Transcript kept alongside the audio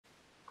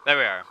There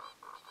we are.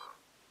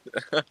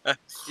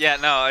 Yeah,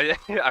 no, I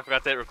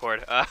forgot to hit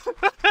record.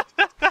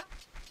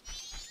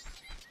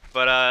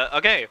 But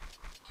okay.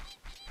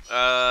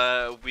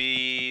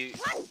 The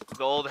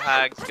old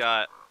hags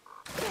got.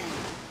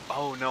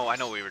 Oh no, I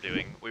know what we were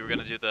doing. We were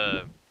gonna do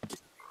the.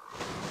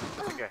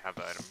 I think I have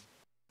the item.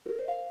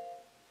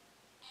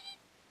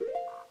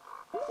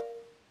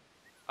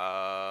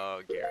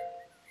 Gear.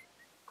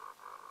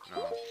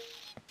 No,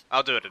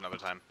 I'll do it another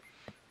time.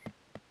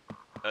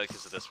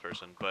 Because of this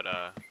person, but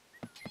I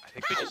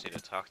think we just need to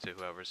talk to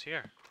whoever's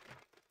here.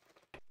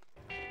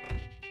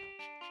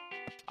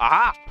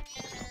 Aha!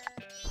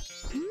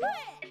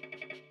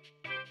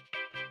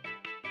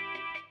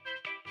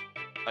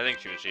 I think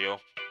she was you.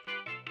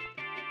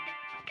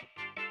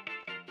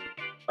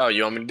 Oh,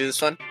 you want me to do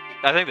this one?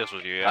 I think this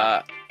was you,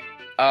 yeah.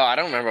 Oh, I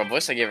don't remember what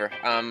voice I gave her.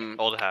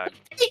 Old hag.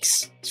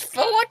 Thanks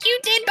for what you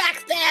did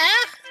back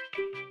there.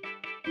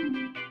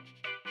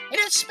 In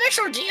a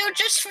special deal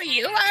just for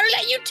you, I'll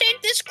let you take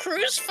this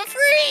cruise for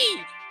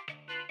free.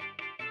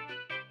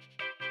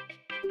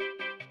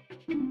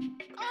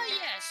 Oh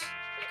yes,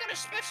 we got a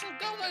special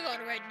going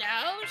on right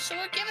now, so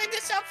we're giving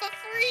this out for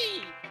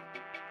free.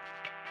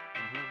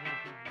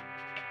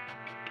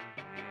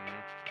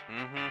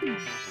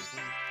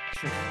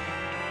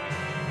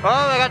 Oh,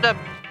 I got the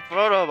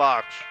photo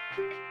box.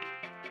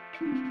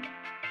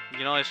 You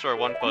can only store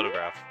one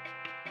photograph.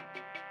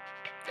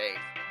 Hey.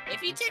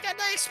 If you take a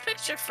nice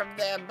picture from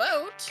their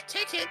boat,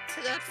 take it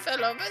to that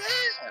fellow over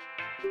there.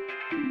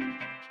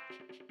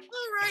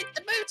 Alright,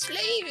 the boat's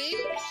leaving.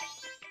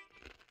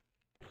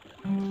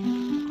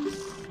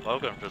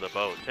 Welcome to the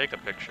boat. Take a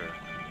picture.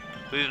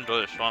 Please enjoy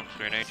the swamp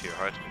serenade to your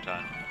heart's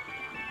content.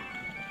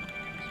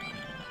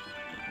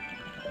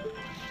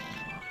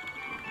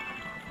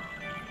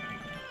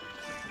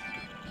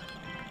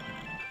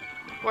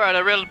 We're at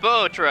a real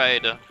boat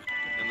ride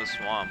in the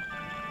swamp.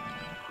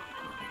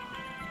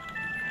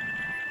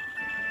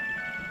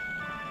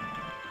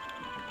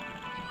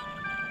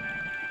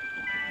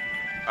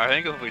 I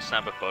think if we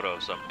snap a photo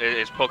of some,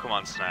 it's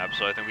Pokemon Snap,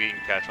 so I think we can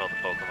catch all the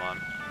Pokemon.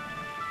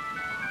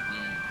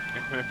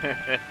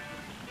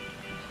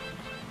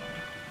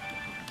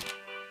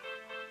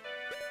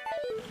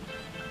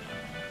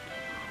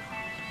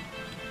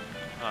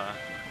 Huh.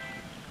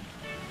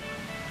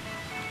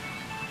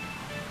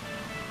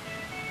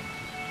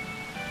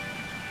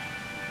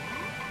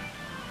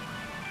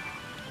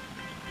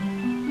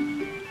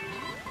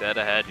 Dead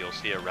ahead, you'll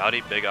see a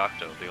rowdy big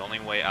octo. The only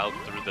way out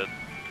through the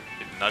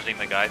nudging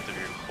the guy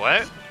through.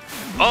 What?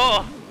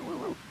 Oh!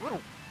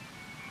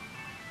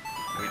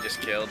 We just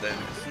killed him.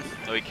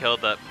 We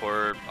killed that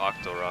poor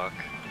Octorok.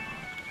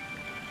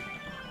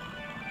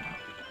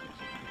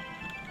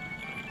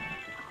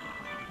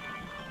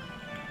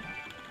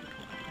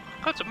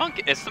 Oh, it's a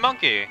monkey! It's the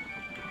monkey!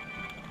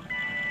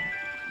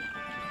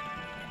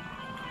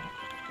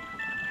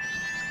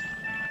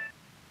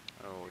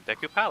 Oh,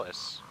 Deku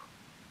Palace.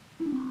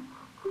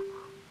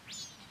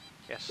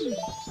 Yes.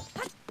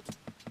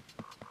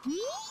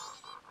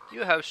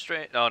 You have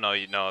strange. Oh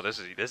no, this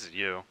is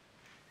you.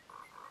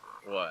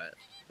 What?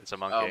 It's a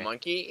monkey. Oh,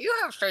 monkey? You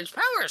have strange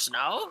powers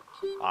now.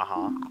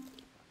 Uh-huh.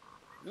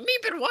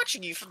 We've been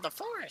watching you from the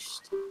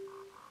forest.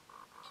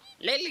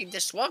 Lately,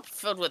 this swamp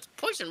filled with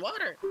poison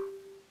water.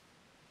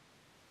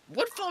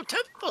 Woodfall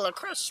Temple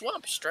across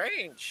swamp,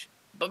 strange.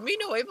 But me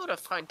no able to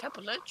find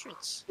temple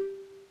entrance.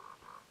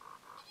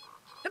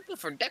 Temple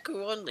for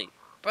Deku only.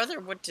 Brother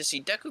went to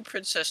see Deku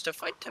Princess to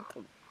fight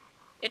temple.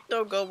 It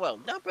no go well.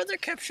 Now brother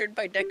captured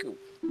by Deku.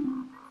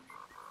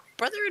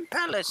 Brother in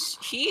palace,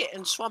 he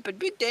and swamp in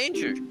big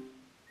danger.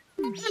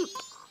 Help!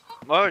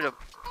 What the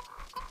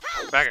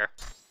beggar?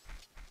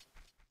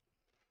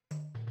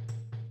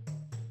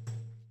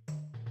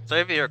 So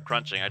if you're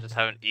crunching, I just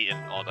haven't eaten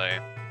all day.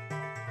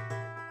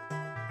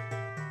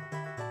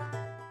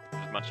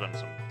 Just munched on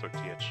some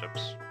tortilla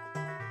chips.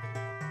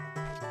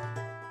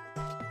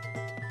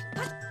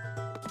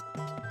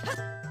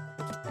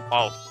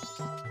 Oh.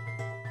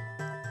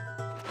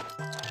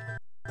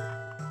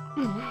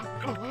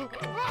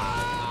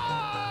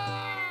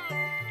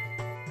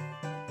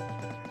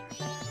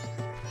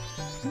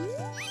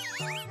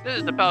 This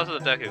is the Palace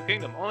of the Deku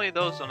Kingdom. Only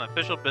those on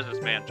official business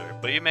may enter,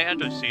 but you may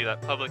enter to see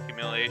that public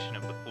humiliation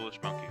of the foolish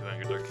monkey who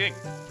angered their king.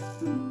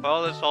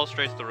 Follow this hall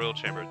straight to the royal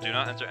chamber. Do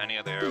not enter any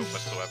other area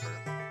whatsoever.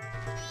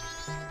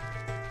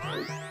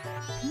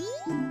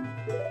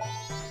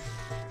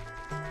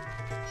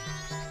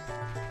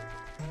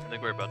 I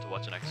think we're about to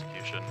watch an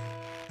execution.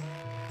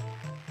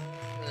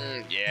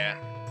 Yeah.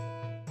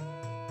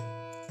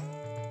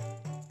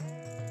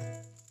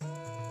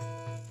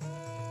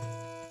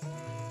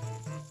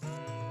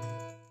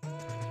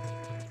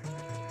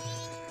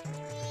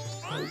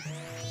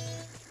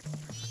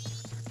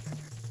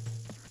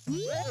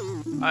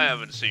 I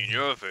haven't seen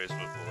your face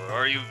before.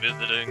 Are you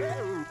visiting?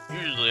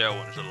 Usually I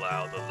wouldn't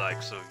allow the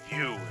likes of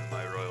you in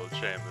my royal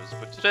chambers,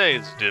 but today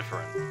is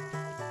different.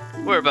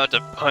 We're about to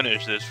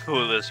punish this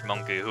foolish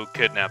monkey who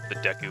kidnapped the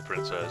Deku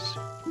Princess.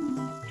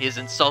 He has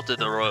insulted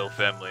the royal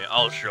family.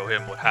 I'll show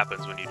him what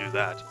happens when you do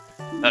that.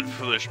 That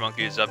foolish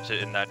monkey is up to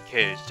in that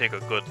cage. Take a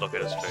good look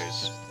at his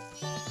face.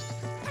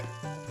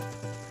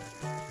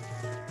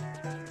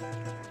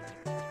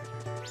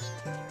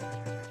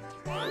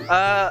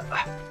 What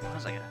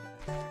was I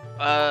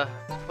gonna?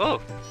 Oh!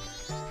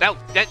 No!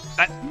 That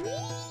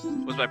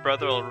was my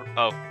brother.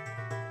 Oh.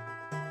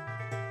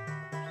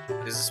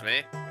 Is this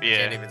me? Yeah.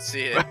 Can't even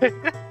see it.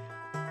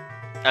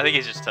 I think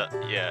he's just,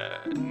 yeah.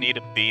 Need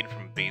a bean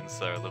from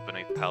Beanslayer, live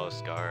beneath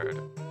Palace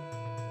Guard.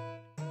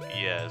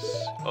 Yes.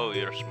 Oh,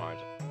 you're smart.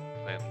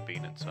 Plant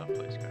bean and stuff,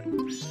 please, guard.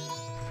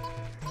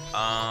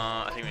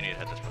 I think we need to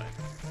head this way.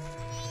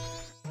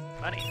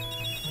 Money.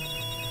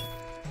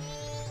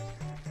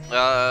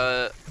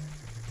 Oh,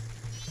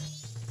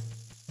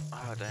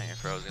 dang, I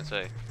forgot what I was gonna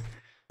say.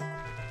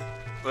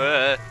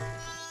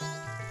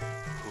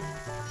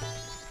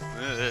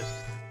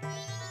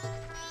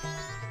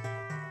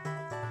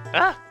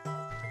 Ah!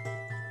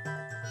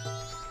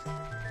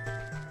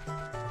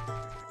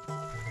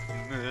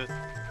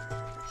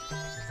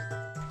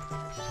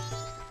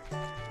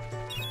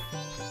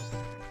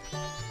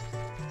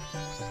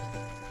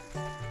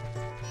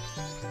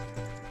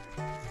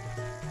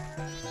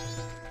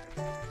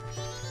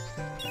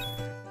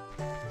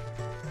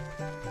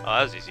 Oh,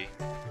 that was easy.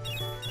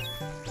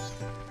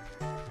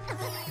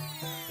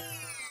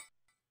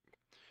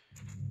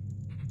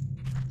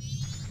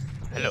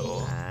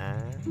 Hello.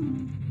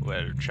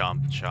 Well,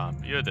 chomp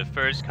chomp, you're the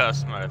first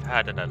customer I've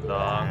had in a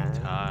long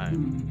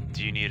time.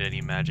 Do you need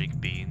any magic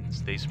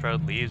beans? They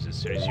sprout leaves as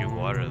soon as you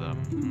water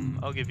them.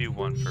 I'll give you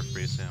one for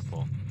free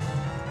sample.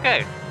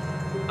 Okay.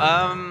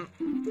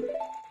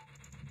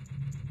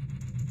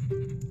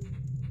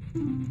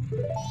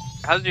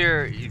 How's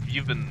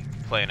you've been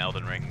playing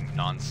Elden Ring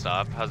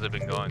non-stop. How's it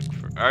been going?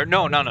 Or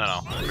no.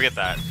 Forget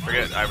that.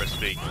 Forget Iris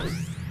Speak.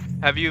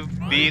 Have you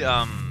beat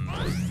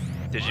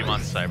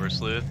Digimon Cyber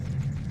Sleuth?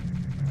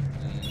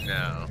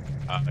 No.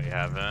 Oh, you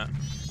haven't?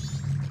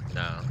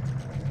 No.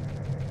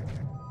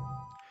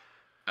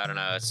 I don't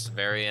know, it's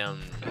very,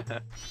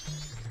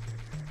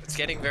 it's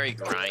getting very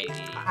grindy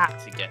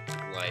to get,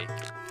 like,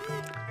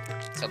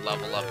 to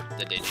level up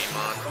the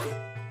Digimon.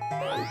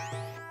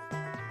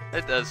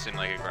 It does seem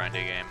like a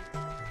grindy game.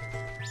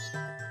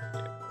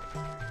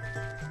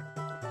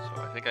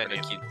 So I think I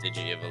need to keep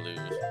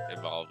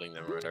evolving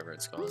them or whatever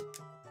it's called.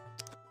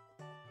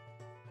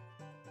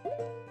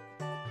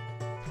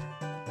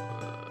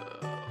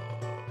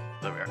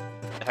 There we are.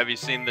 Have you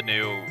seen the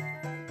new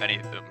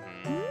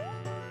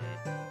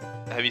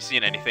have you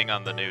seen anything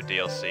on the new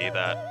DLC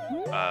that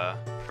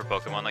for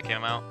Pokemon that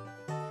came out?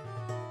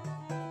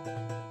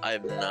 I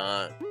have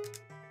not.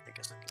 I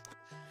guess I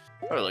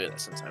can probably look at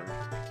that sometime.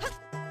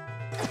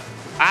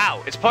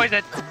 Ow! It's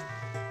poison!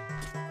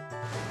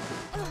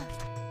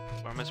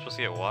 Where am I supposed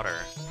to get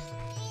water?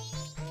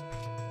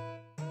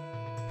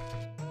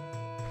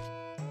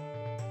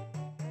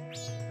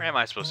 Where am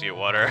I supposed to get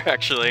water,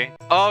 actually?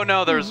 Oh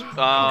no, there's...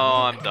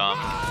 Oh, I'm dumb.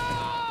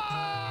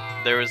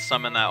 There was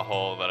some in that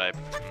hole that I...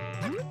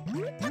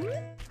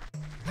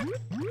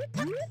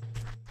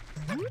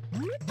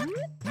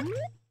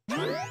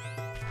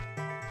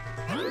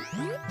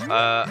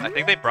 I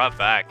think they brought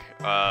back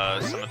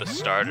some of the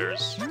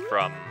starters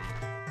from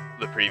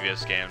the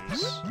previous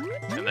games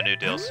in the new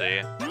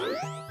DLC.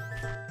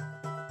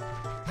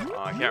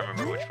 I can't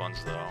remember which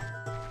ones though.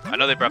 I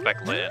know they brought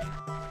back Lyn.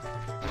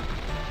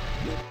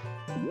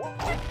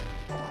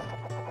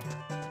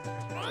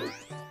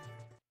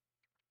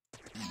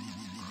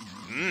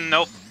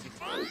 Nope.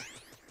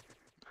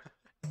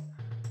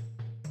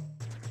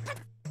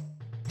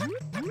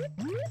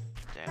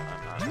 Damn,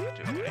 I'm not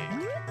doing any.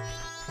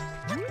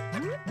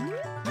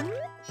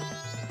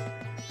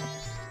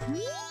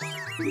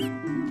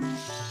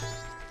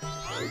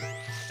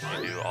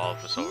 Can you do all of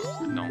this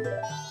over? No.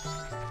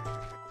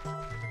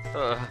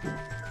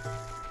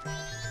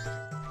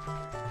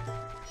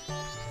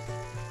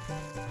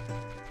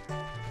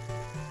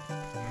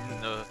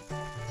 No.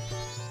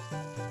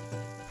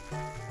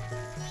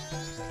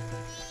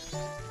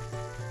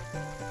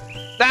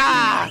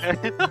 Ah!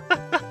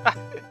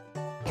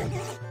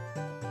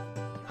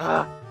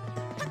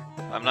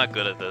 I'm not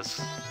good at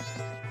this.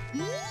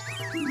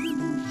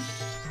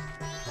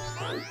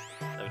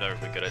 I've never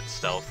been good at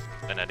stealth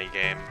in any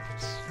games.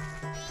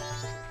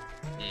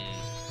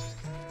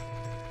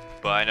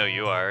 But I know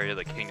you are. You're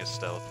the king of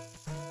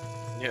stealth.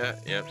 Yeah,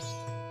 yep.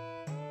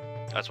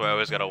 That's why I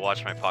always gotta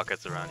watch my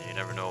pockets around you. You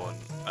never know when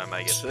I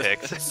might get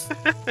picked.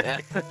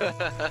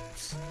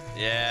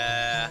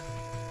 Yeah.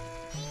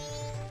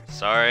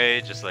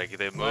 Sorry, just like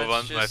they move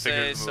Let's on. My just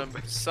fingers say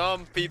move.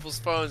 some people's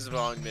phones have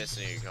gone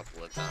missing a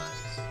couple of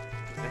times.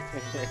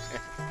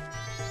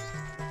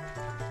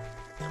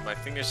 And my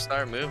fingers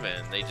start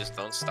moving. They just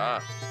don't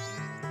stop.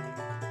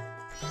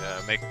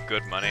 Yeah, make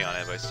good money on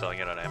it by selling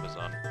it on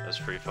Amazon as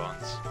free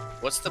phones.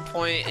 What's the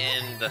point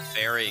in the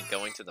fairy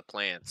going to the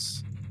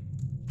plants?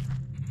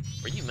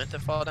 Were you meant to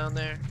fall down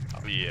there?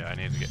 Oh, yeah, I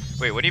need to get.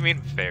 Wait, what do you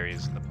mean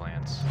fairies in the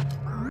plants?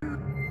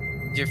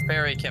 Your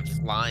fairy kept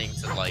flying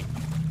to like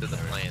to the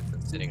plants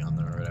and sitting on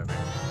them or whatever.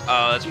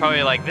 Oh, that's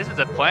probably like this is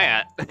a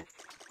plant.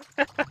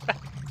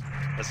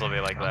 This will be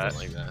like that.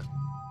 Something like that.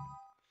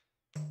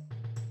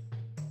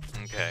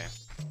 Okay.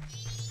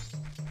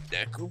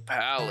 Deku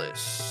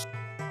Palace.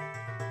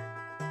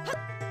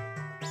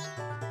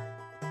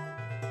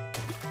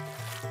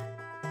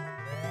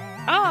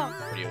 Oh!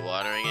 Are you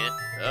watering it?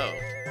 Oh,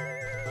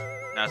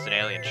 Now it's an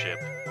alien ship.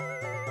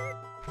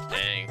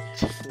 dang.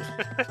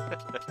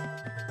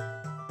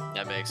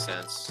 That makes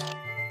sense.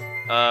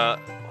 There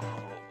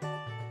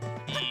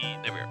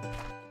we are.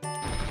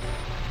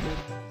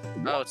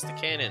 Oh, it's the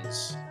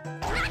cannons.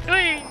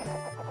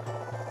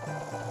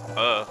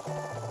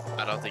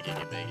 I don't think you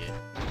can make it.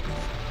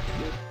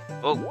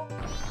 Oh,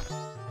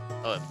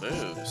 Oh, it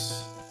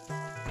moves.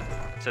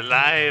 it's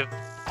alive.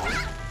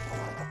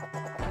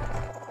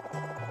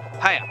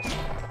 Hiya!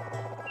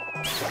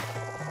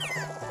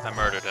 I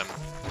murdered him.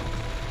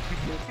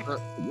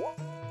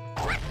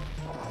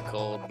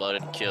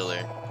 Cold-blooded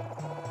killer.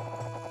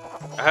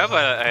 I hope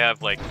I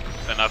have like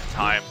enough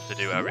time to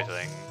do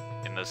everything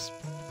in this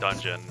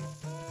dungeon.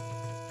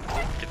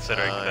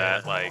 Considering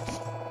that, yeah. like,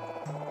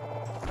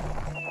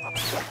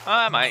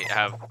 I might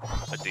have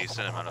a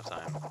decent amount of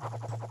time.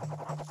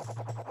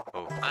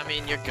 Oh, I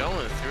mean, you're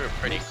going through it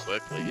pretty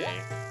quickly,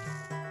 eh?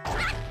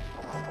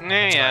 So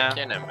yeah. I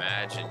can't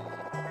imagine.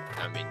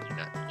 I mean,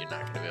 you're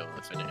not gonna be able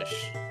to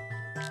finish.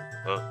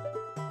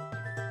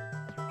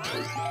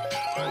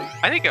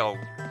 I think I'll.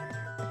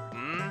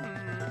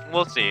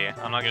 We'll see.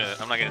 I'm not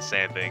gonna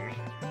say anything.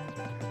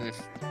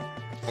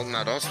 Well,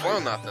 no, don't spoil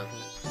nothing.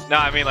 No,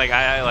 I mean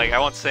I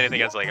won't say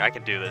anything else. Like I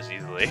can do this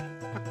easily.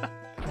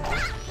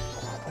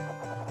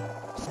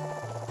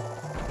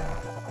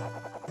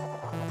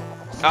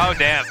 Oh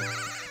damn!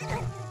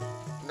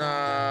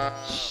 No.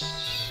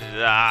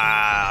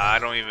 I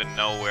don't even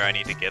know where I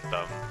need to get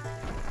them.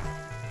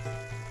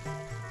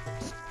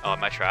 Oh,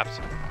 am I trapped?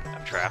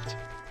 I'm trapped.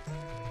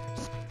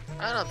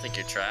 I don't think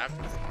you're trapped.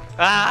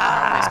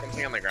 Ah! There's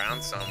something on the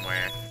ground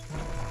somewhere.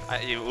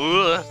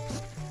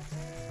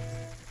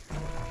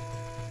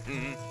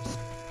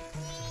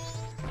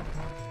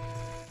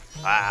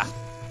 Ah.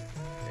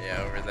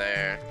 Yeah, over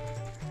there.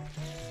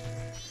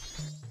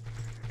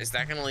 Is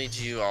that gonna lead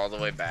you all the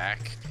way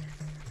back?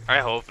 I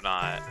hope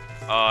not.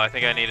 Oh, I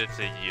think I needed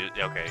to use.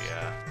 Okay,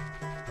 yeah.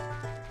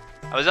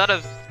 I was out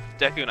of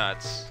Deku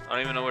nuts. I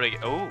don't even know where to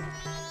get. Oh,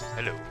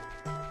 hello.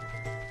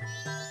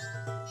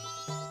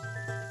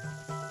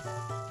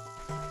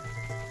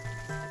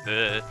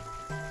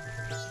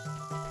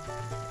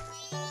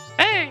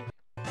 Hey!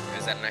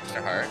 Is that an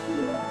extra heart?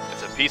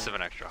 It's a piece of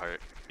an extra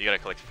heart. You gotta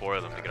collect 4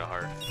 of them to get a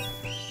heart.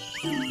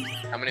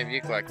 How many have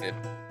you collected?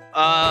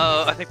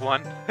 I think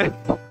 1.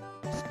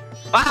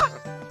 Ah!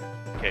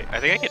 Okay, I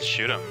think I can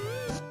shoot him.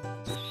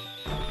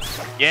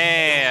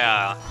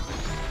 Yeah!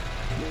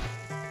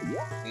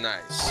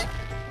 Nice.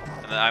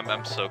 And then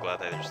I'm so glad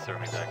they just threw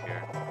me back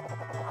here.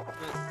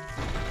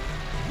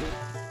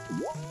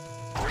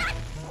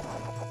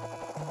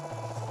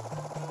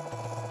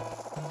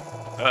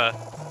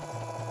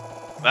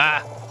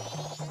 Ah!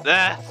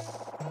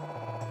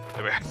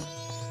 Come here.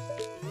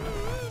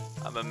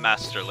 I'm a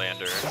master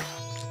lander.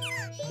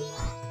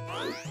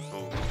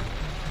 Ooh.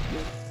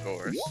 Of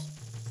course.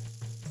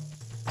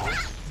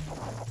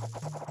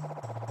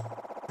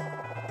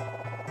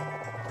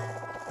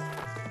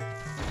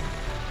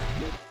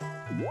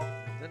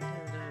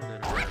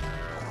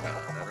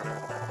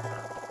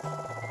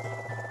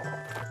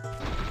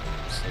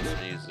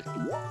 Music.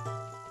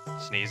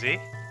 Sneezy?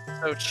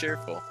 So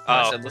cheerful. Oh.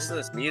 I said, listen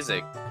to this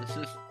music. It's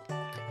So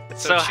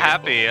so cheerful.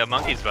 happy. A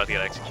monkey's about to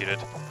get executed.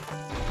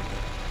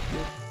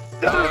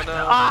 Oh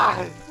no.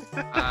 Ah!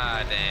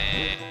 Ah,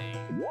 dang.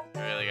 You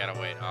really gotta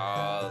wait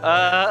all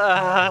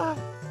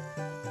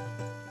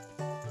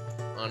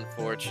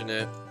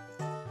Unfortunate.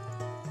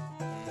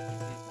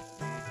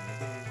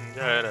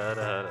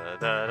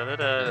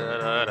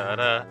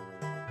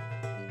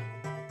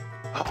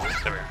 Oh,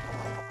 there we are.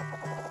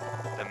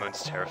 That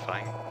moon's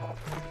terrifying.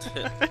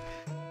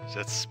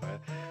 It's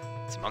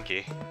a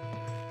monkey.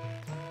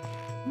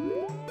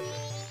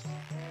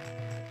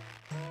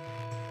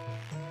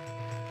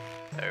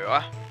 There you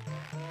are.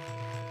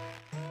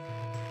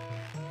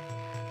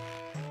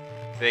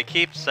 They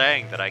keep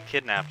saying that I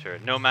kidnapped her.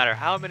 No matter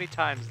how many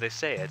times they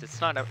say it, it's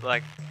not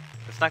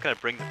gonna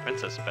bring the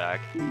princess back.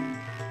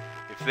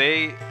 If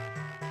they're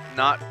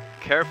not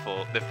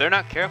careful,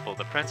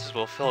 the princess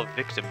will fall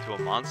victim to a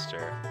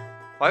monster.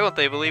 Why won't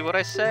they believe what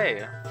I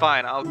say?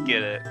 Fine, I'll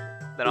get it.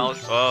 Then I'll.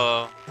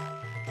 Oh.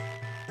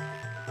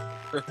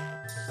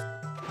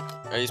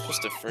 Are you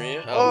supposed to free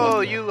it? Oh,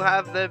 you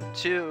have them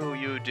too.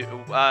 You do.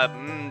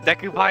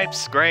 Deku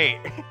Pipe's great.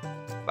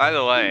 By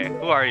the way,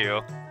 who are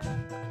you?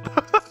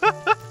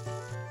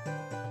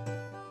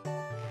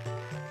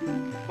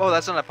 Oh,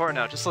 that's not important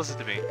now. Just listen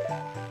to me.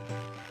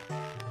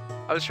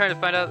 I was trying to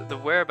find out the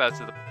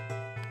whereabouts of the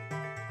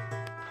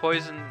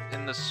poison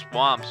in the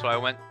swamp, so I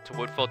went to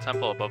Woodfall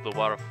Temple above the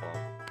waterfall.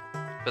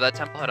 But that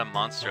temple had a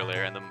monster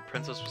lair, and the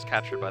princess was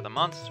captured by the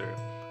monster.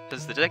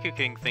 Since the Deku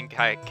King think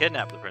I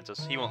kidnapped the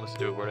princess, he won't listen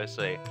to a word I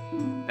say.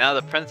 Now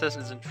the princess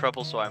is in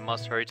trouble, so I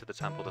must hurry to the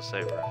temple to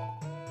save her.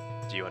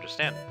 Do you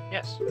understand?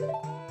 Yes.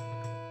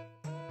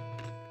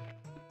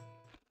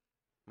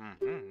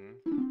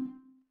 Mm-hmm.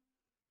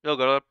 You'll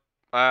go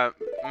up.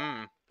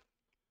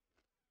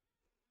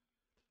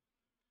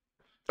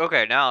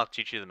 Okay, now I'll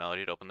teach you the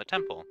melody to open the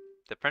temple.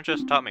 The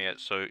princess taught me it,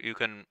 so you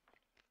can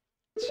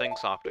sing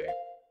softly.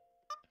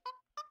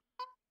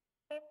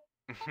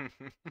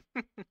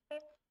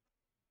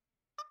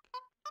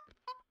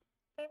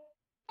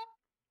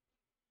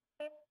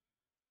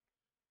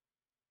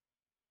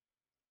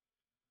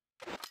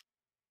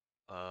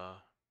 uh...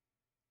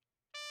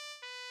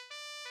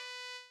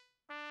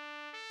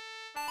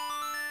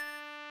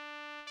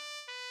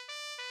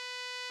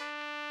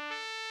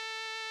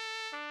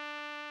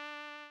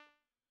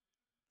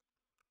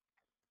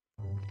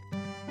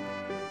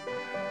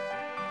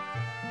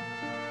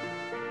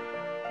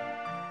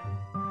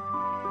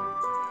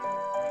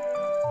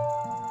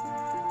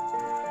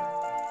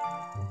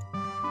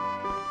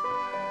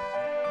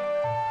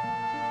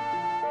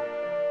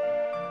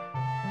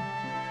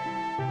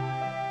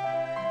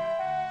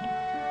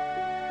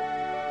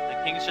 The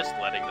king's just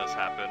letting this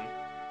happen.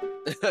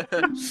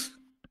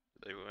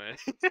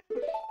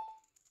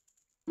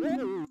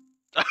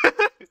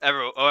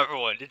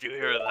 Everyone, did you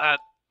hear that?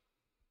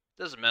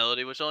 This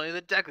melody which only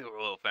the Deku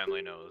royal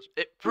family knows.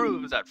 It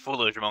proves that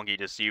foolish monkey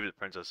deceived the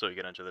princess so he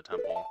could enter the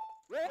temple.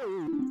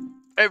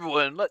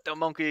 Everyone, let the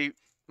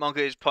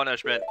monkey's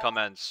punishment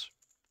commence.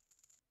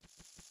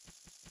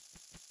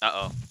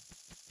 Uh-oh.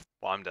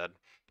 Well, I'm dead.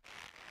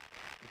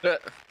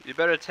 You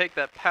better take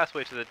that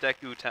pathway to the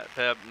Deku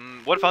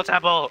Woodfall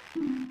Temple!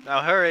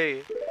 Now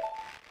hurry!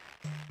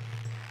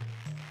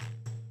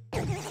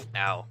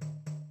 Ow.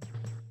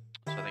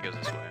 So I think it was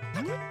this way.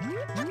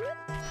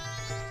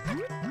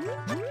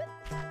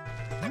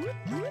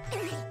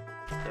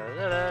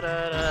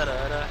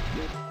 Da-da-da-da-da-da.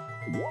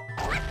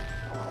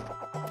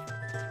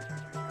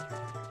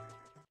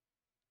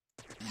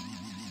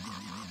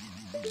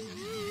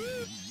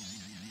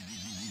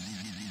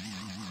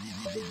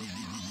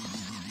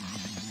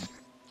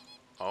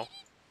 Oh.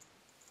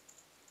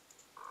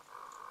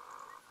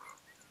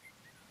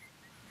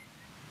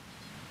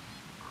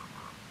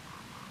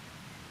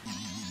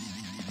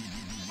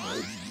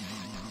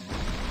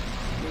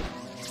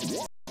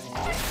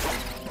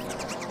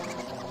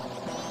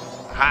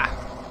 Ha!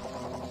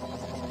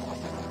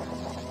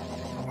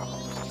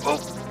 Oh!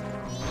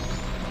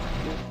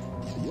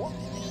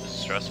 This is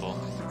stressful.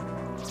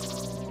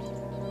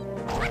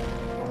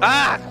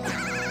 Ah!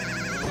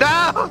 No!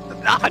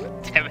 Ah,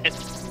 damn it!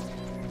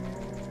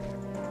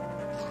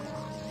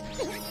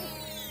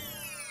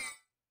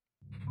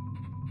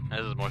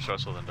 This is more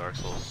stressful than Dark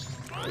Souls.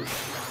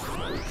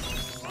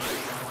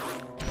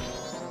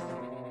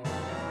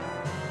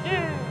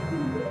 Yeah!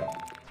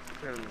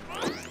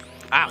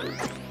 Ow!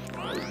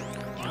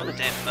 Oh, the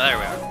damn. There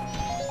we are.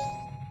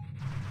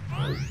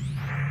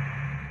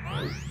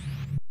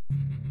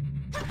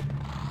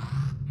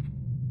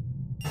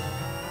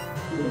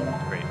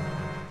 Great.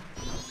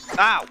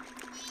 Ow!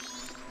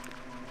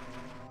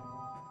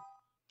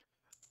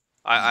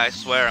 I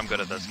swear I'm good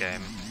at this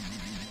game.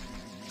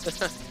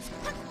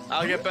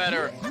 I'll get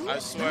better, I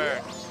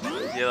swear.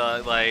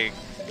 Yeah, like,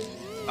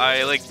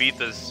 I like beat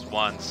this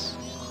once.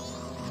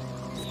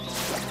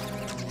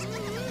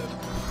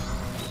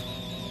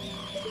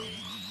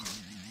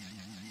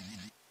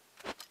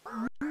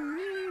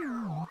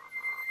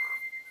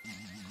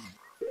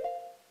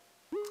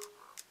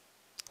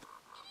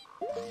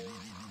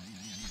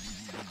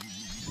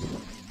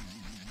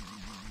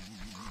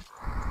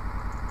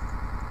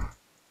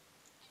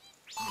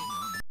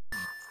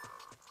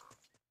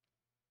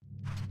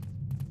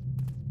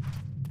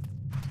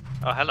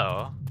 Oh,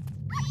 hello.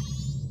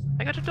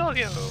 I got a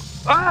doggo.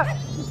 Ah!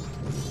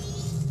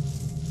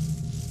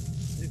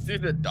 You threw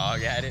the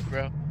dog at it,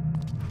 bro.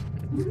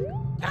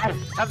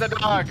 Have the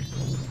dog!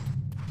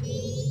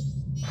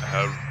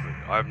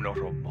 I'm not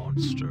a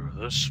monster.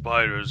 The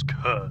spider's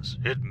curse.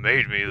 It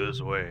made me this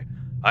way.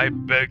 I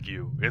beg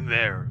you, in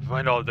there,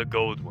 find all the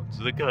gold ones,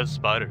 the cursed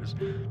spiders.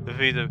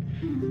 Defeat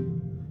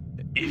them.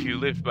 If you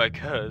lift my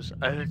curse,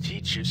 I will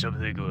teach you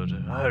something good.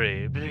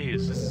 Hurry,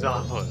 please, this is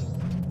awful.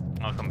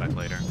 I'll come back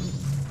later.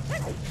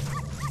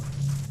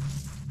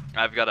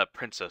 I've got a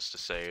princess to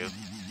save.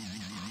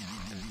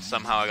 And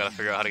somehow I gotta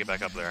figure out how to get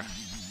back up there.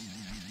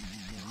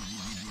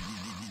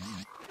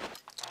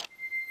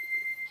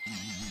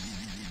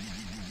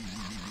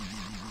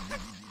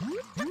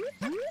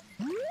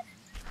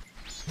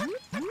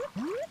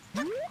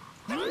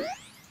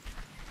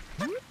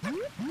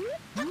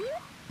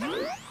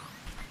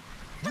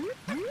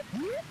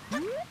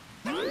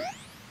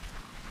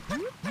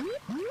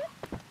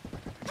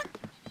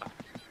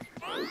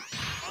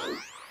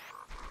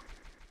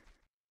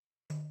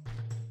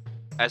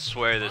 I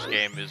swear this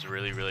game is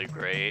really, really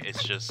great.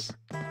 It's just,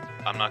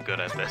 I'm not good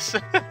at this.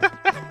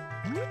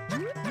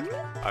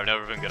 I've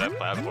never been good at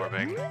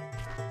platforming.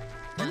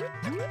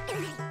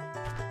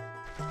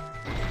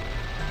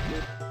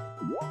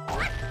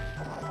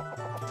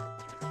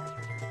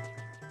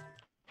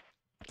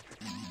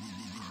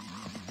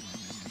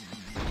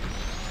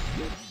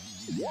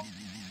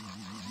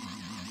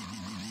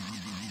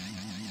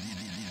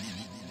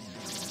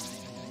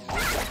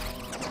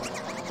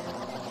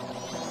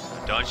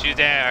 Don't you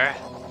dare.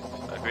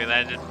 Let me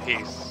land in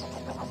peace.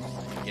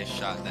 Get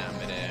shot down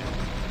midair.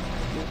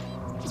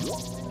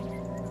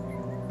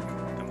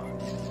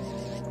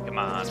 Come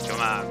on,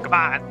 come on, come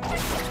on!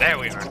 There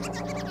we are.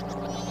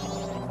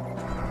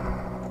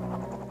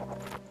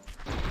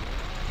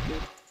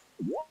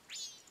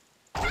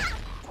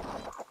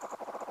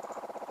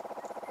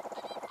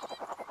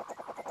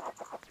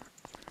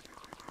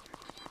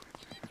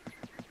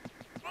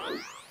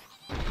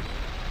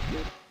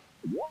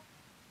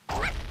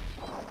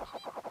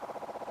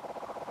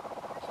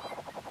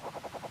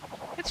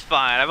 It's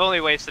fine. I've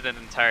only wasted an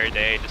entire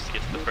day just to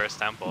get to the first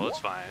temple. It's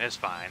fine. It's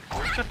fine.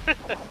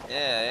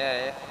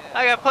 Yeah.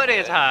 I got plenty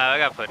of time. I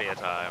got plenty of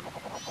time.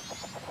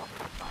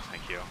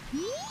 Thank you.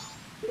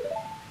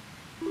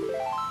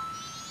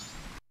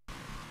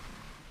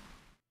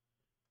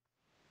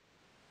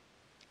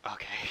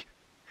 Okay.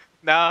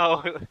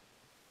 No.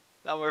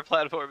 No more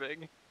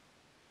platforming.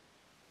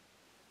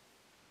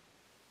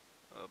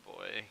 Oh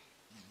boy.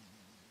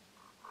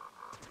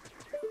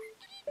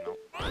 Nope.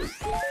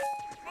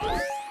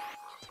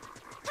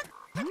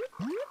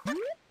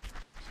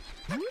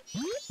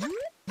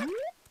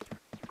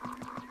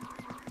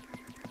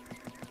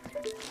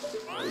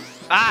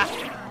 Ah!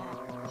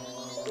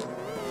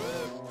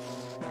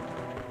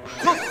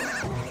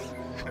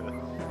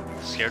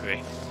 Scared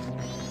me.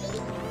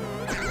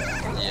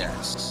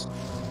 Yes.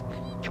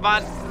 Come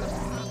on.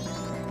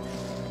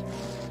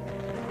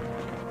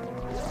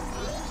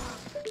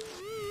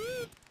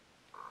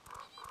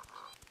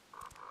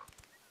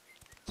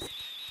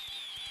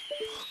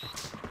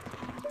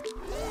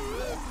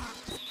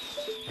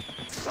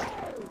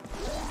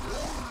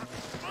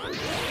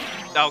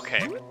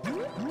 Okay.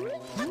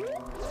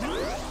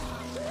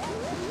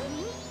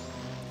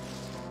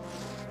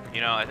 You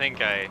know, I think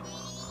yeah.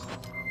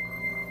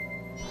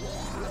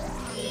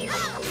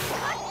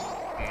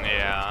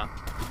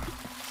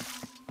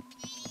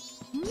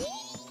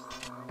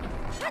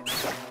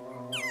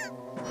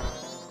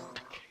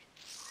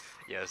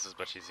 Yeah, this is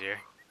much easier.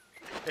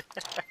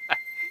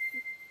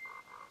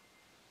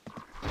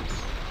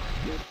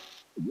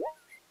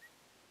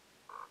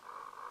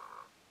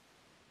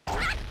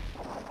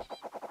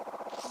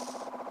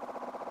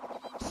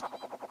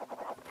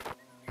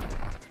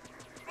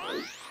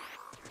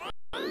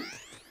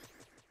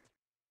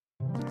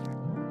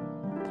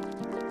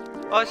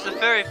 Oh, it's the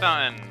fairy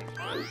fountain!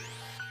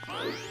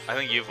 I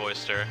think you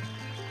voiced her.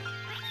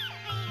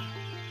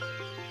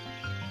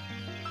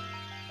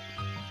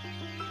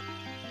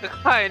 The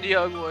kind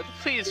young one,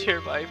 please hear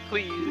my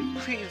plea.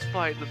 Please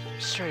find the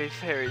stray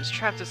fairies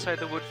trapped inside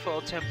the Woodfall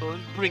Temple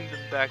and bring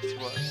them back to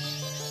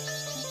us.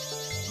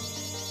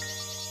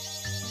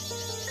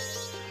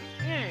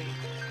 Yay.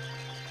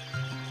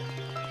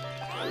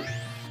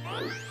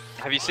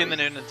 Have you seen the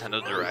new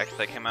Nintendo Direct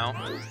that came out?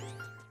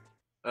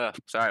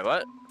 Sorry,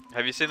 what?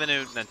 Have you seen the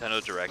new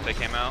Nintendo Direct that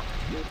came out?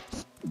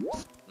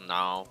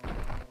 No.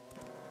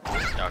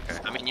 Okay.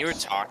 I mean, you were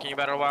talking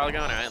about it a while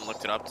ago, and I went and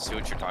looked it up to see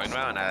what you're talking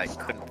about, and I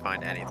couldn't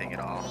find anything at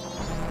all.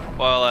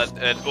 Well,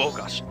 oh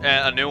gosh,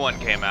 a new one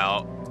came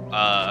out,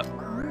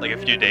 like a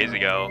few days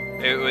ago.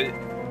 It was,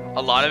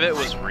 a lot of it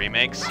was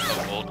remakes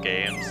of old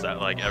games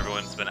that like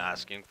everyone's been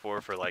asking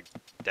for like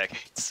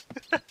decades.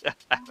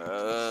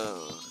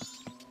 Oh.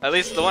 At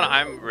least the one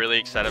I'm really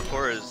excited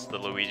for is the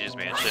Luigi's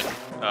Mansion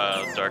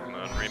Dark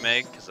Moon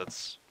remake, because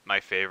that's my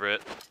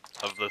favorite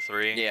of the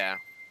three. Yeah.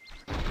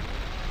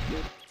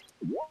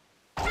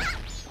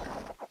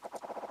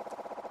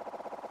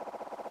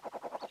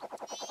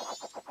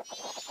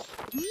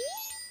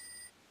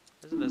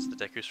 Isn't this the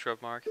Deku Scrub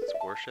mark? It's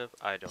worship?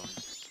 I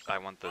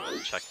want the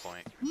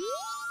checkpoint.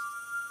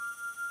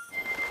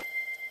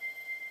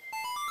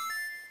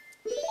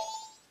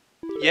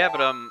 Yeah,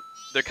 but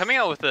they're coming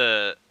out with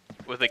a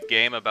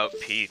game about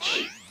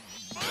Peach.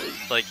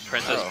 It's like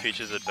Princess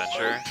Peach's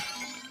Adventure.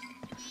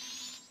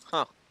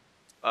 Huh.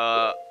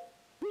 Come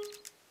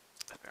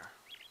here.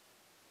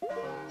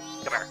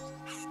 Come here.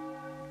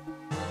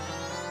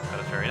 Got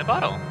a fairy in a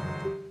bottle.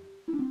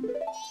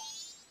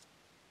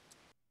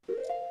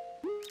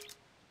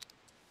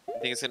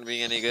 Think it's gonna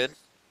be any good?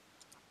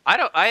 I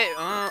don't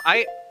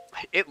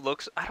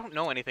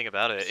know anything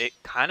about it. It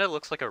kind of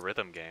looks like a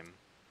rhythm game.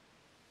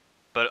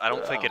 But I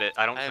don't think it is.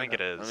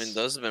 I mean,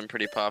 those have been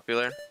pretty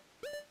popular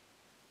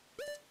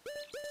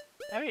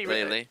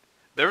lately.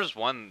 There was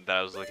one that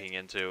I was looking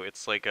into.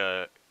 It's like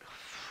I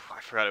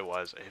forgot it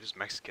was. It was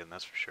Mexican,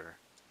 that's for sure.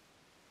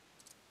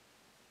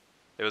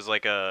 It was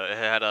like it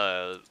had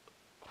a,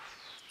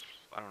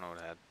 I don't know what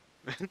it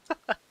had.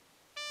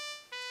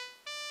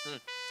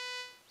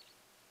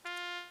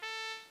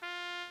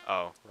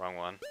 Oh, wrong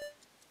one.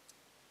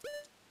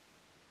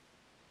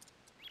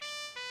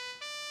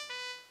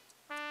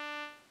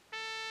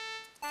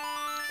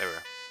 There we go.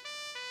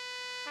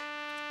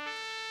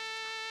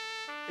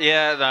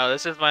 Yeah, no,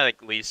 this is my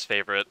like least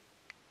favorite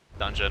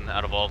dungeon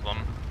out of all of them.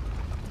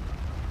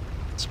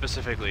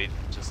 Specifically,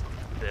 just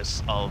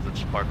all of the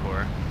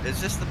parkour. Is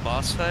this the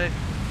boss fight?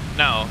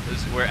 No,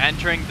 we're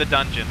entering the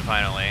dungeon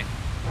finally.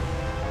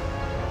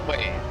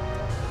 Wait,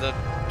 the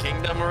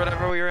kingdom or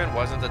whatever we were in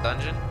wasn't the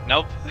dungeon?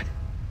 Nope.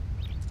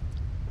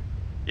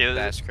 Yeah,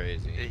 That's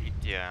crazy.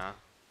 yeah.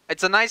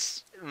 It's a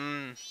nice.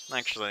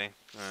 Actually,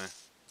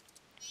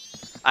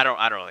 I don't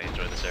really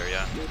enjoy this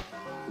area.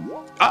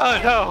 Oh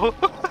no!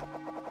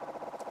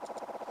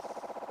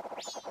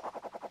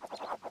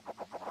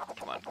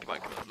 Come on.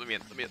 Let me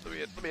in.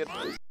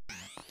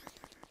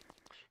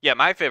 Yeah,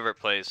 my favorite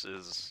place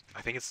is.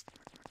 I think it's.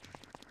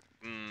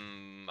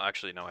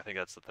 Actually, no. I think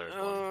that's the third one.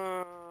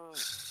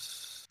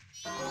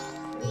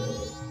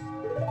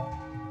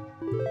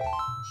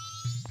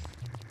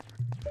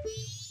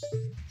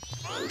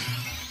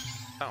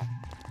 Oh.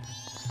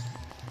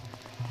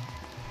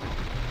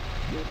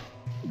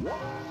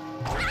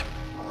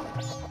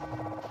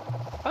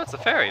 Oh, it's a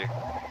ferry.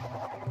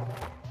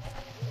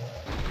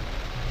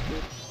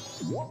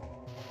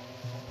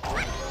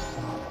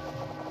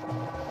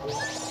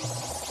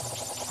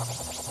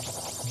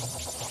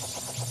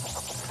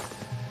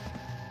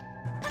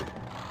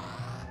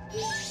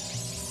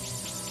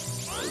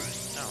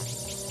 No.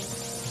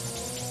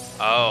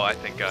 Oh, I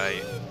think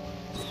I.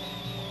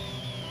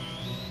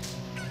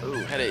 Ooh,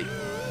 headache.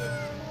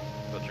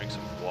 Go drink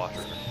some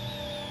water.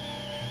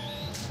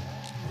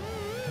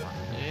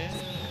 Yeah.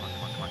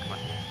 Come on.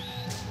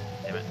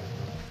 Damn it.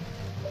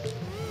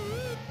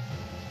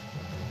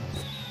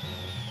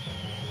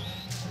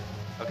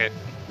 Okay.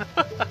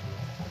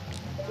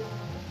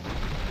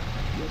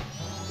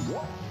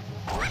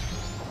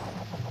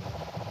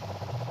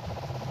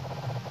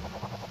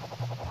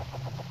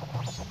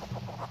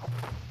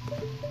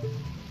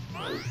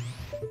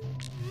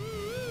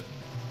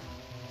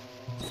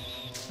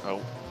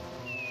 Oh.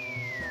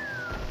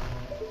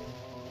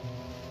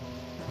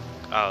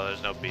 Oh,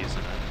 there's no bees in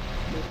it.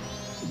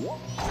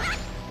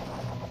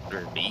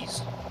 There are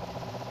bees?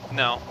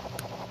 No.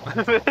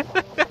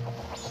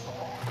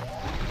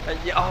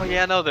 Oh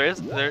yeah, no, there is.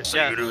 So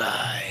Yeah. you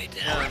lied.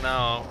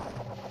 No.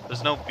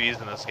 There's no bees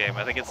in this game.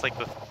 I think it's like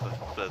the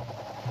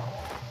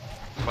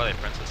Twilight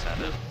Princess had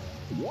it.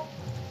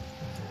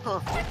 Huh.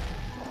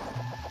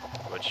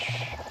 Which,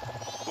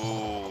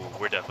 ooh,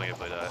 we're definitely gonna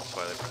play that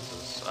Twilight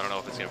Princess. I don't know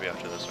if it's gonna be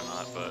after this or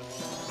not, but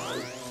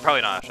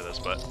probably not after this.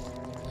 But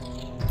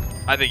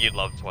I think you'd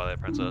love Twilight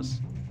Princess.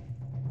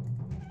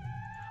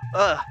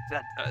 Ugh,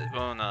 that.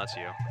 Oh no, that's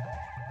you.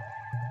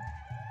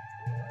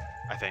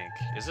 I think.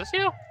 Is this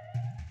you?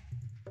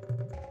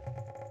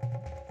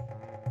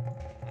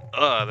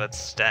 Ugh, that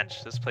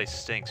stench. This place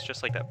stinks,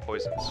 just like that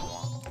poison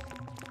swamp.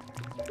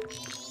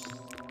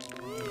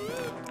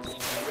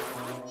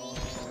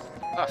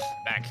 Oh,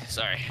 back.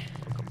 Sorry.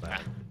 Welcome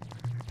back.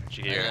 Did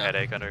you get your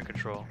headache under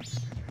control?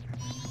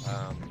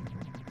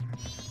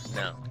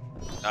 No.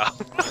 Oh.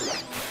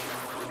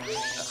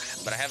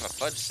 But I have a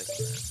fudge stick.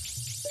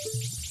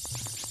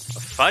 A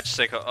fudge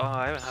stick? Oh,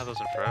 I haven't had those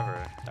in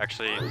forever.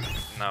 Actually,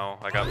 no.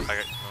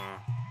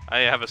 I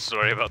have a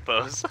story about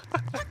those.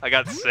 I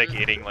got sick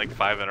eating like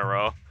 5 in a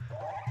row.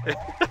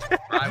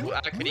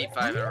 I could eat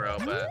 5 in a row,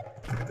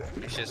 but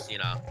it's just, you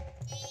know.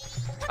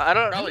 I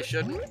don't. Probably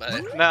shouldn't,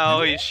 but.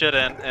 No, you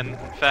shouldn't. And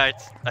in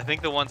fact, I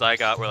think the ones I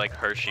got were like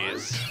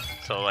Hershey's,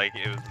 so like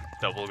it was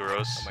double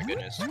gross. Oh my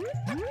goodness.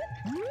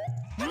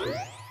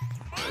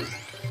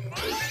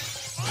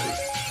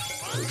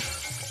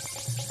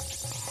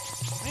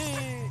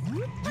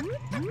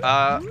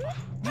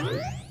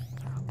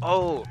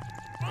 Oh,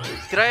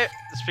 did I?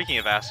 Speaking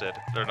of acid,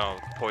 or no,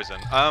 poison.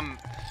 I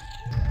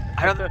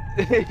don't.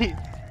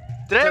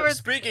 Did I ever?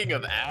 Speaking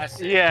of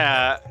acid.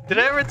 Yeah. Did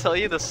I ever tell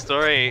you the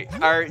story?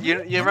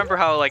 You remember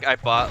how like I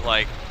bought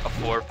like a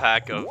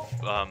 4-pack of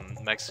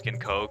Mexican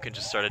Coke and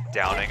just started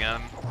downing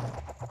them?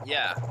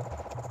 Yeah.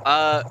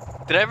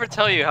 Did I ever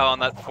tell you how on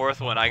that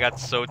 4th one I got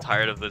so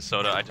tired of the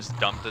soda I just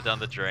dumped it down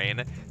the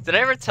drain? Did I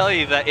ever tell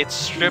you that it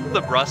stripped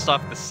the rust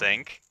off the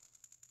sink?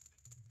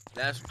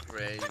 That's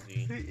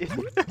crazy.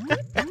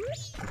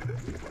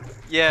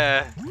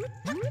 Yeah.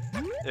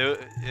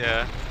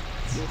 Yeah.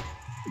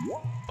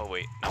 Oh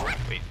wait, no,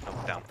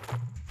 down.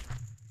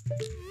 I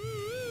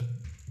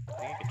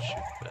think I can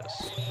shoot this.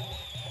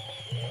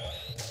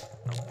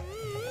 Nope.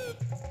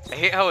 I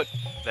hate how it.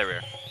 There we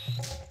are.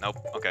 Nope.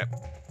 Okay.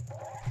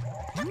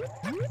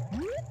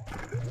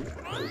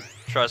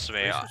 Trust me.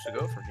 Where are you supposed to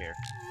go from here?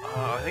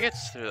 I think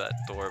it's through that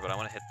door, but I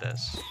want to hit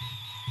this.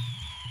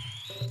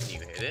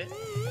 Can you hit it?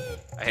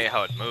 I hate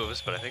how it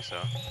moves, but I think so.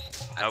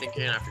 I Nope. think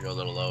you're gonna have to go a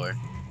little lower.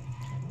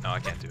 No, I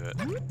can't do it.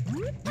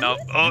 No.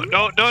 Oh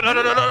no!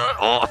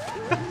 Oh.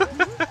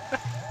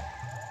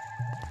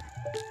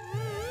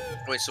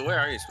 Wait, so where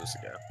are you supposed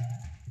to go?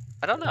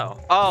 I don't know.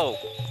 Oh.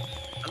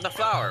 On the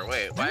flower.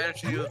 Wait, why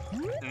aren't you?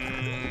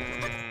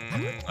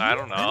 I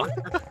don't know.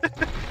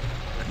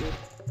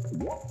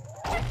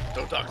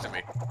 Don't talk to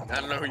me. I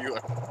don't know who you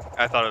are.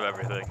 I thought of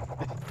everything.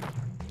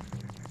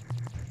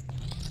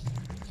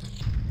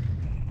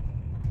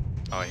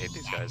 Oh, I hate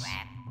these guys.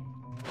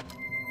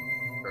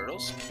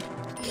 Turtles?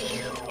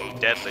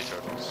 Deadly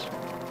turtles.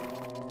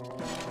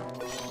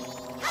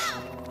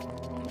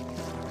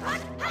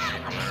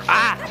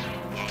 Ah!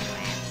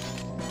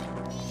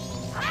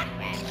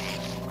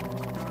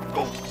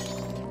 Oh!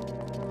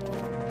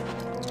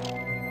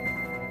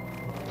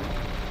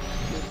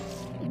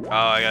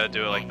 Oh, I gotta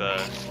do it like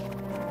the...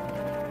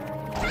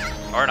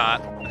 Or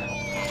not.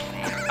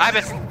 I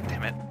missed!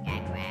 Damn it.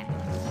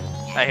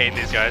 I hate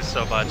these guys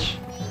so much.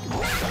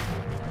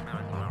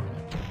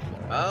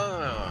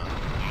 Oh.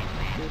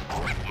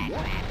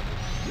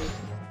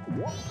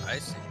 I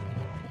see.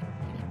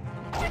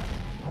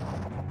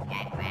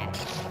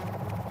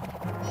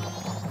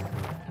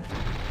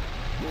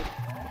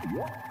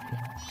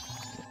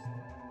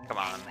 Come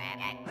on.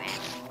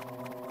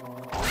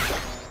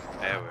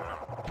 There we go.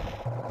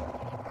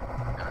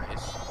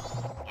 Nice.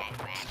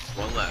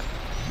 One left.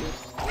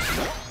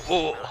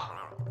 Oh!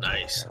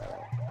 Nice.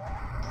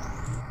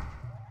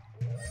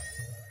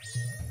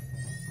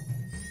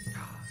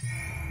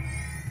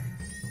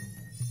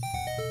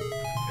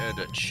 And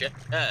a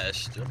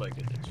chest. Oh my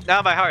goodness.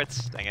 Now my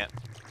hearts. Dang it.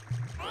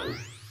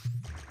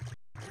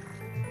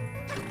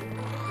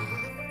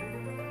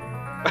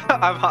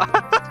 I'm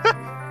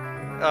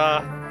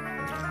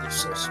You're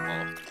so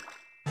small.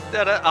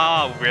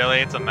 Oh,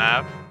 really? It's a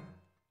map?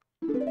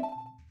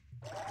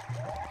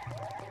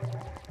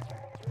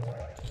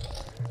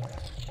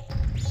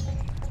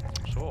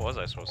 So what was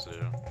I supposed to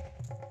do?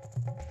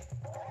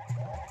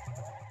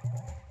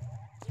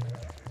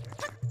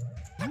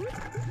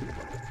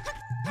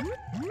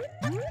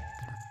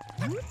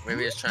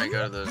 Maybe just try and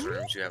go to those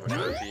rooms you haven't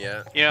gone to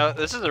yet. You know,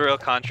 this is a real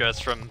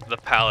contrast from the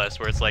palace,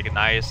 where it's like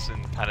nice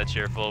and kind of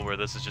cheerful, where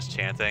this is just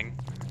chanting.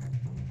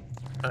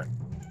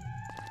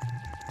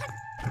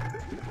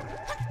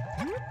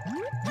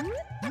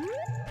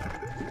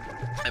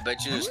 I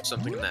bet you there's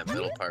something in that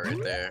middle part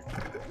right there.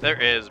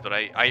 There is, but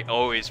I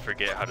always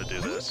forget how to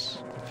do this.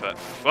 But,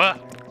 what?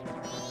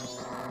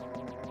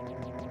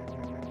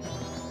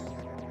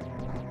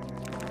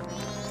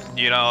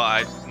 You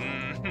know,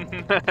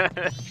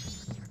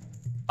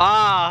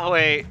 Ah,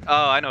 wait.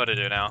 Oh, I know what to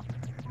do now.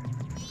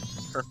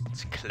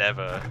 It's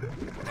clever.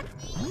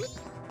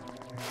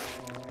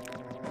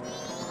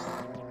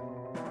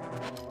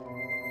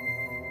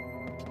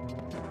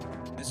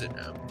 Is it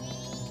now?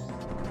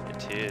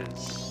 It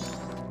is.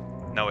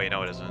 No, wait,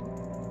 no, it isn't.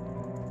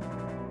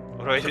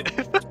 What do I do?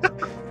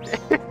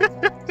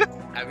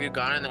 Have you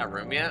gone in that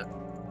room yet?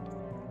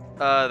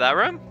 That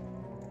room?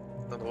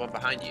 No, the one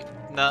behind you.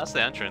 No, that's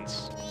the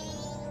entrance.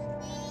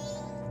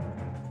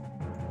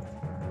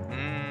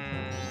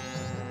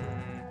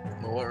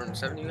 Well, what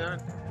rooms haven't you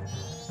gone?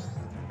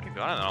 You've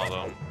gone in all of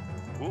them.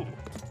 Ooh.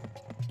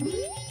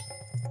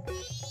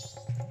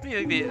 What do you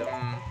think the,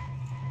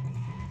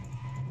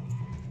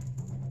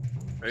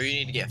 Maybe you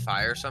need to get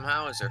fire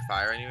somehow? Is there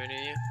fire anywhere near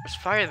you? There's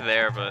fire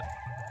there, but...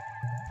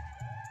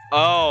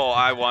 Oh,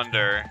 I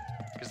wonder.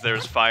 Because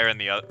there's fire in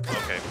the other...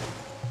 Okay.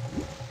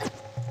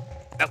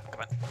 Oh,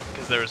 come on.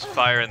 Because there's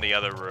fire in the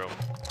other room.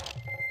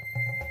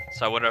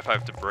 So I wonder if I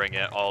have to bring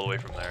it all the way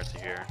from there to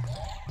here.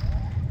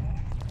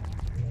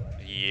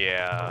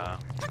 Yeah.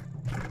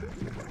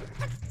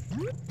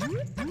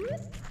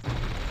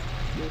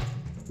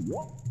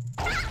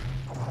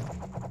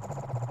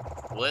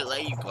 Will it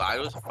let you glide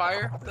with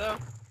fire, though?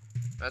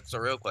 That's the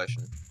real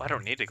question. I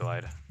don't need to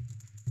glide.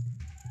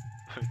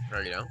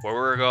 Or, you know? Where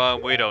we're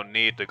going, we don't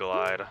need to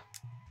glide.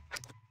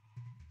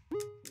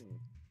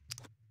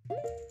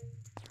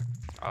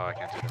 Oh, I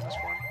can't do it in this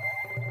one.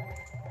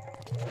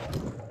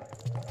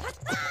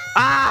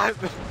 Ah!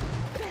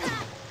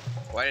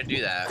 Why did it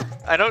do that?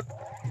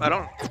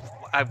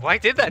 Why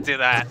did that do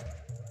that?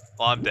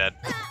 Well, I'm dead.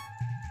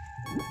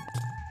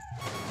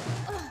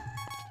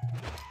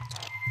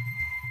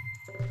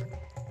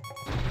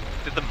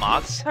 Did the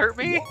moths hurt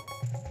me?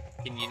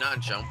 Can you not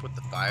jump with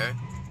the fire?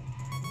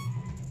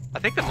 I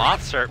think the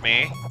moths hurt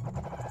me. Oh,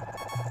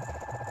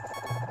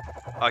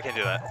 I can't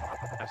do that.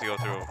 I have to go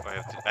through.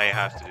 I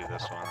have to do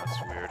this one.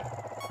 That's weird.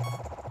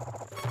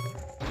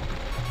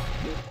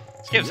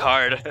 This game's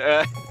hard.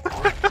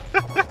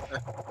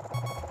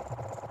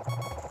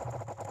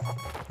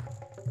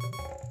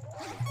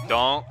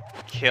 Don't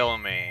kill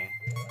me.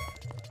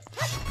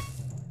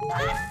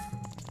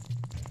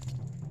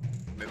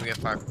 Maybe get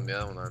fire from the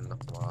other one on the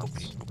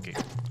moths. Okay.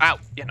 Ow!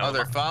 Yeah, no. Oh,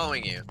 they're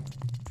following you.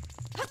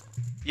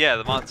 Yeah,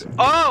 the moths.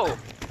 Oh!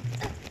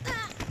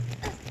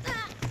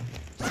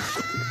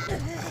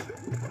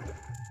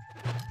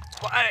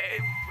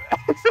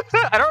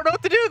 I don't know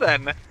what to do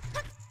then.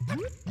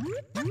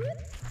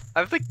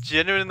 I've like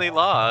genuinely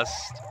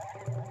lost.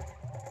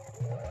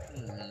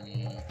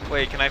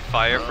 Wait, can I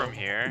fire from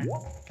here?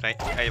 Can I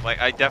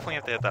definitely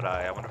have to hit that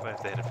eye. I wonder if I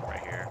have to hit it from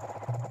right here.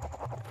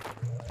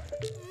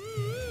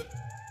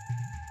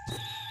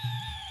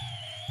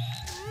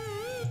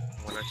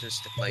 Why not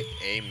just like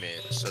aim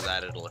it so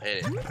that it'll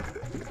hit it?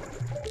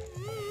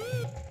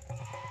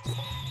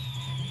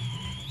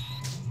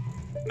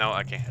 No,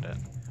 I can't hit it.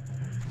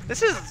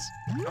 This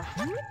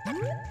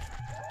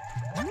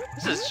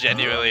is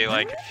genuinely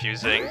like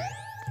confusing.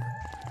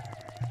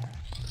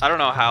 I don't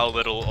know how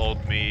little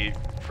old me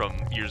from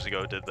years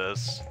ago did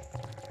this.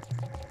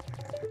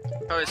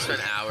 Probably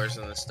spent hours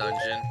in this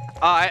dungeon.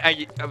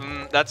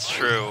 That's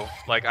true.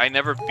 Like, I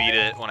never beat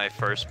it when I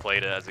first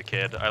played it as a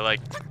kid. I like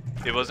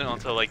It wasn't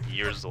until like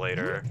years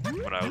later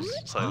when I was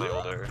slightly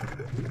older.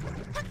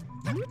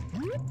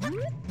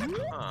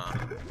 Huh.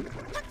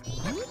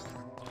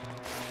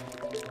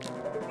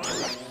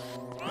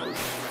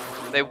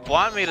 They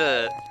want me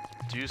to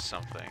do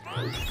something.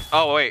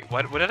 Oh wait,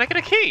 what did I get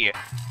a key?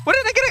 What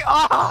did I get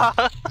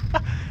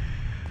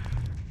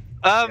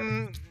a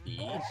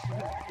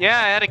yeah,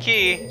 I had a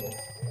key.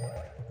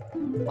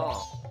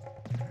 Oh.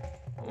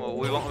 Well,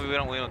 we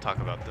don't talk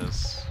about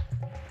this.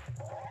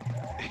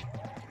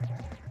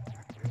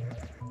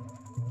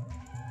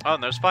 Oh,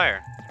 and there's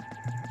fire.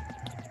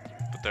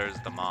 But there's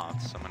the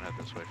moths. I'm gonna head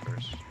this way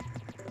first.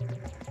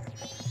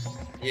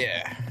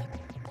 Yeah.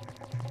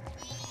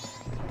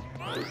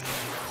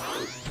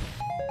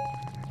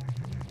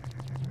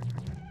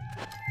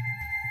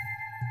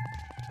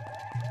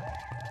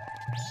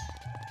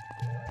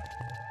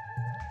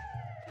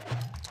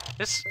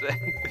 This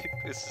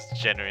this is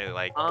generally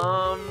like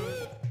Um.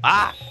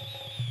 ah.